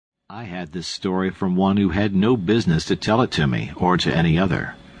I had this story from one who had no business to tell it to me, or to any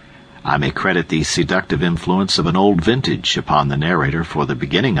other. I may credit the seductive influence of an old vintage upon the narrator for the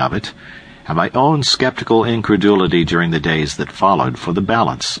beginning of it, and my own skeptical incredulity during the days that followed for the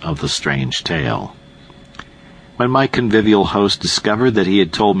balance of the strange tale. When my convivial host discovered that he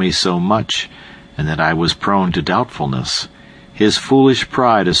had told me so much, and that I was prone to doubtfulness, his foolish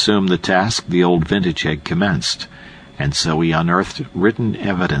pride assumed the task the old vintage had commenced, and so he unearthed written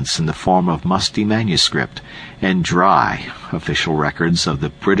evidence in the form of musty manuscript and dry official records of the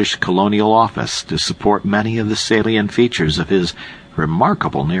British Colonial Office to support many of the salient features of his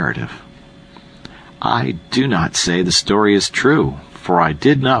remarkable narrative. I do not say the story is true, for I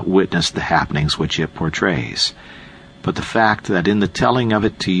did not witness the happenings which it portrays, but the fact that in the telling of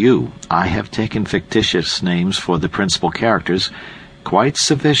it to you I have taken fictitious names for the principal characters quite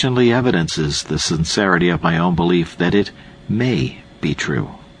sufficiently evidences the sincerity of my own belief that it may be true.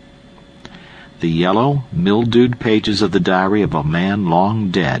 The yellow, mildewed pages of the diary of a man long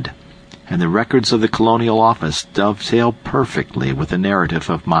dead, and the records of the Colonial Office dovetail perfectly with the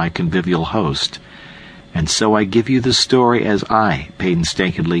narrative of my convivial host, and so I give you the story as I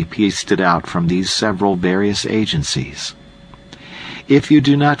painstakingly pieced it out from these several various agencies. If you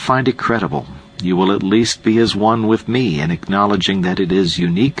do not find it credible, you will at least be as one with me in acknowledging that it is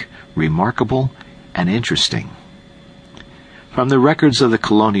unique, remarkable, and interesting. From the records of the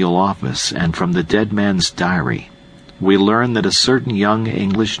Colonial Office and from the dead man's diary, we learn that a certain young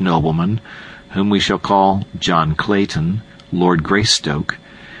English nobleman, whom we shall call John Clayton, Lord Greystoke,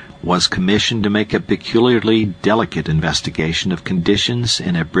 was commissioned to make a peculiarly delicate investigation of conditions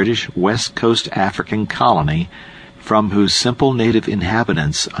in a British West Coast African colony from whose simple native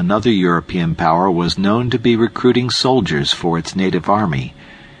inhabitants another European power was known to be recruiting soldiers for its native army,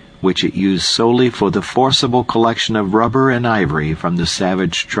 which it used solely for the forcible collection of rubber and ivory from the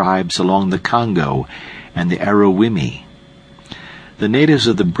savage tribes along the Congo and the Aruwimi. The natives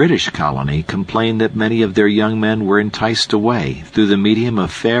of the British colony complained that many of their young men were enticed away through the medium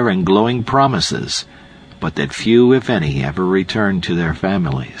of fair and glowing promises, but that few, if any, ever returned to their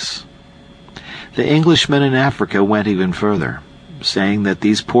families. The Englishmen in Africa went even further, saying that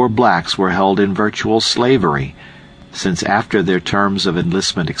these poor blacks were held in virtual slavery, since after their terms of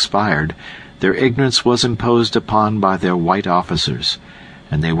enlistment expired, their ignorance was imposed upon by their white officers,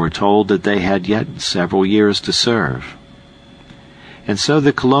 and they were told that they had yet several years to serve. And so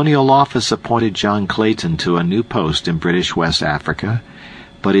the Colonial Office appointed John Clayton to a new post in British West Africa,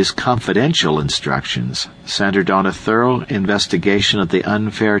 but his confidential instructions centered on a thorough investigation of the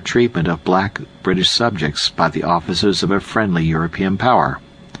unfair treatment of black British subjects by the officers of a friendly European power.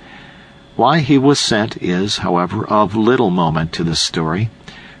 Why he was sent is, however, of little moment to the story,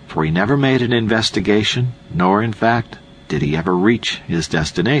 for he never made an investigation, nor, in fact, did he ever reach his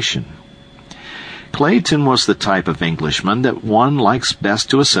destination. Clayton was the type of Englishman that one likes best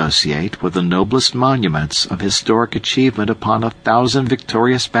to associate with the noblest monuments of historic achievement upon 1,000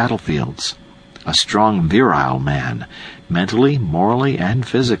 victorious battlefields. A strong, virile man, mentally, morally, and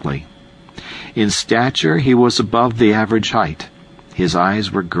physically. In stature he was above the average height. His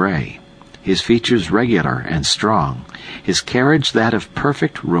eyes were gray, his features regular and strong, his carriage that of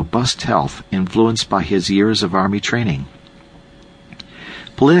perfect, robust health influenced by his years of army training.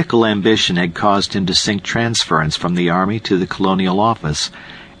 Political ambition had caused him to seek transference from the army to the Colonial Office,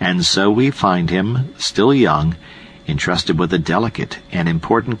 and so we find him, still young, entrusted with a delicate and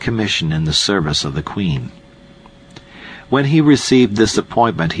important commission in the service of the Queen. When he received this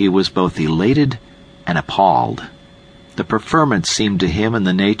appointment he was both elated and appalled. The preferment seemed to him in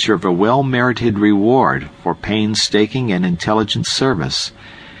the nature of a well-merited reward for painstaking and intelligent service,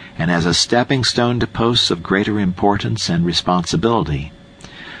 and as a stepping-stone to posts of greater importance and responsibility.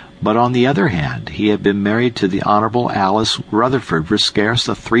 But on the other hand, he had been married to the Honorable Alice Rutherford for scarce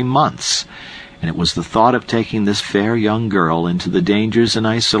 3 months, and it was the thought of taking this fair young girl into the dangers and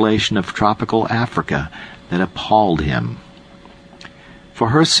isolation of tropical Africa that appalled him. For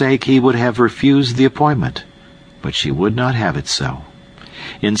her sake he would have refused the appointment, but she would not have it so.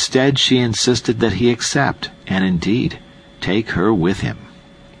 Instead, she insisted that he accept, and indeed, take her with him.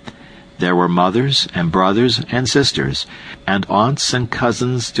 There were mothers and brothers and sisters, and aunts and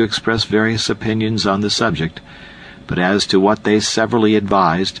cousins to express various opinions on the subject, but as to what they severally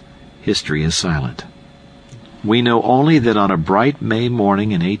advised, history is silent. We know only that on a bright May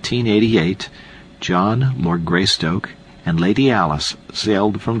morning in 1888, John, Lord Greystoke, and Lady Alice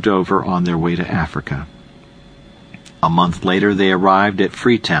sailed from Dover on their way to Africa. A month later they arrived at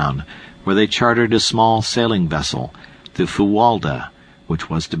Freetown, where they chartered a small sailing vessel, the Fuwalda, which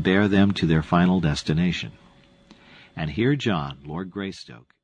was to bear them to their final destination. And here John, Lord Greystoke,